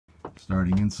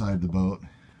Starting inside the boat,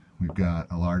 we've got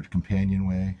a large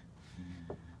companionway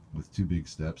with two big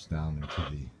steps down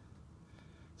into the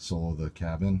sole of the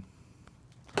cabin.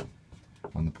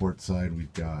 On the port side,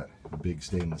 we've got a big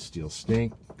stainless steel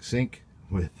sink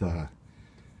with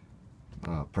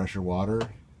pressure water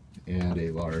and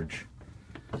a large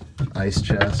ice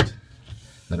chest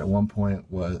that at one point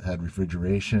had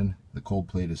refrigeration. The cold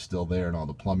plate is still there and all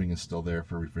the plumbing is still there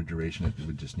for refrigeration. It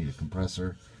would just need a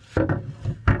compressor.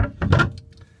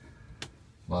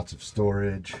 Lots of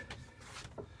storage,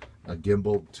 a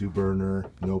gimbal 2-burner,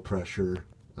 no pressure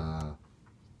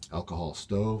alcohol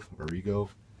stove or Rego,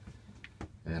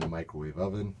 and a microwave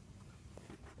oven,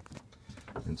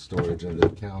 and storage under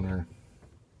the counter.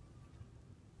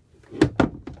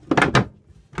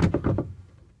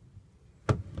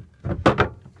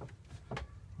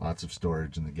 Lots of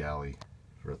storage in the galley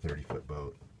for a 30-foot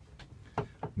boat.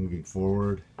 Moving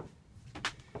forward,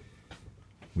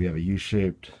 we have a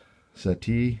U-shaped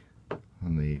settee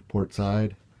on the port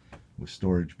side with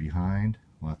storage behind.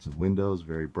 Lots of windows,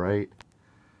 very bright.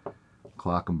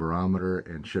 Clock and barometer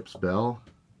and ship's bell,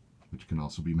 which can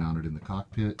also be mounted in the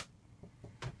cockpit.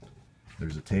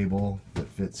 There's a table that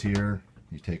fits here.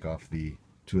 You take off the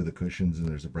 2 of the cushions and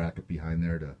there's a bracket behind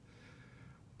there to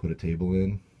put a table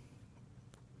in.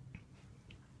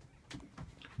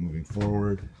 Moving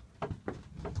forward,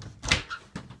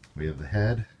 we have the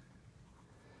head,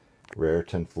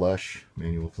 Raritan flush,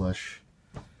 manual flush,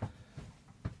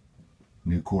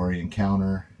 new Corian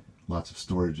counter, lots of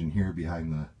storage in here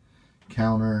behind the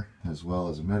counter, as well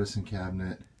as a medicine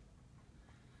cabinet.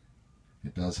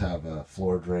 It does have a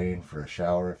floor drain for a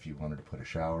shower if you wanted to put a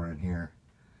shower in here,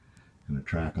 and a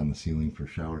track on the ceiling for a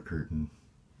shower curtain.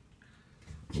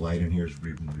 The light in here has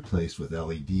been replaced with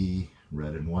LED,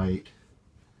 red and white.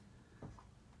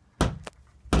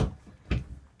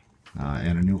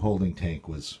 And a new holding tank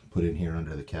was put in here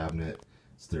under the cabinet.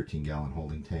 It's a 13-gallon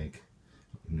holding tank,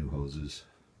 new hoses.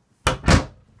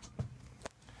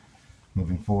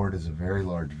 Moving forward is a very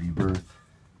large V-berth.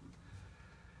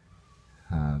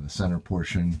 The center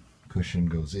portion cushion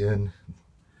goes in,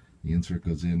 the insert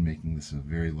goes in, making this a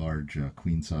very large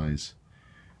queen-size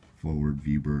forward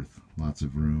V-berth. Lots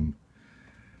of room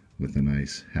with a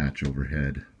nice hatch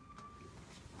overhead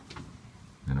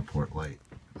and a port light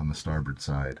on the starboard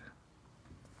side.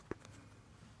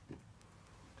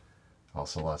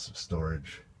 Also lots of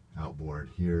storage outboard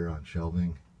here on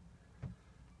shelving.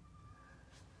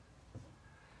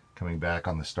 Coming back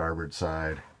on the starboard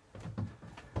side,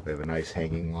 we have a nice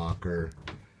hanging locker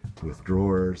with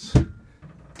drawers.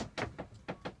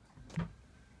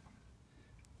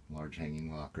 Large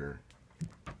hanging locker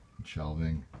and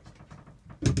shelving.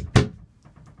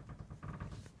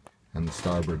 And the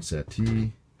starboard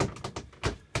settee,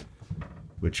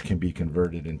 which can be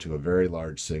converted into a very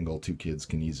large single. 2 kids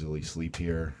can easily sleep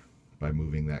here by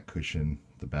moving that cushion,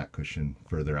 the back cushion,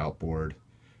 further outboard,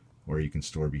 or you can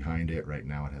store behind it. Right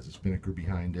now it has a spinnaker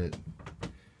behind it.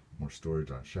 More storage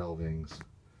on shelvings,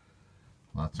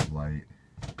 lots of light.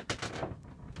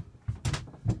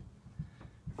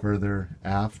 Further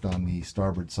aft on the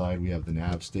starboard side, we have the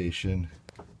nav station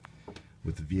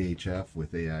with the VHF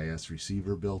with AIS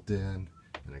receiver built in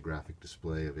and a graphic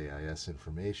display of AIS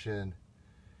information.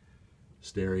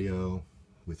 Stereo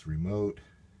with remote.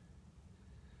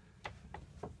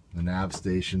 The nav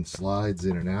station slides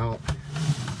in and out,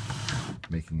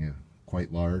 making it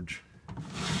quite large,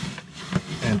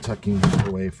 and tucking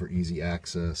away for easy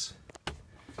access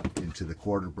into the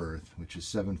quarter berth, which is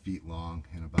 7 feet long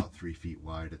and about 3 feet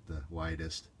wide at the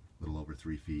widest, a little over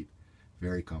 3 feet.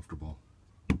 Very comfortable.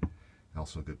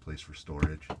 Also a good place for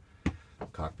storage.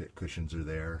 Cockpit cushions are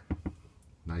there.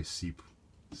 Nice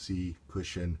C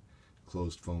cushion,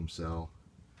 closed foam cell.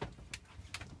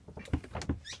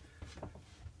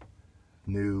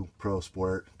 New Pro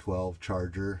Sport 12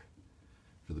 charger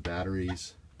for the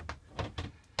batteries.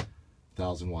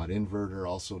 1000-watt inverter,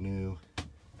 also new.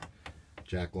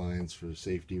 Jack lines for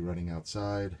safety running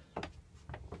outside.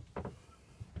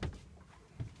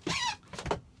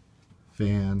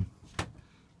 Fan,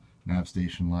 nav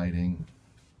station lighting.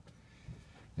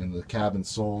 And the cabin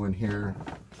sole in here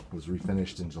was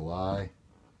refinished in July.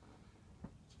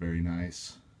 It's very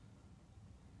nice.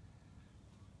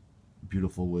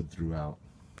 Beautiful wood throughout.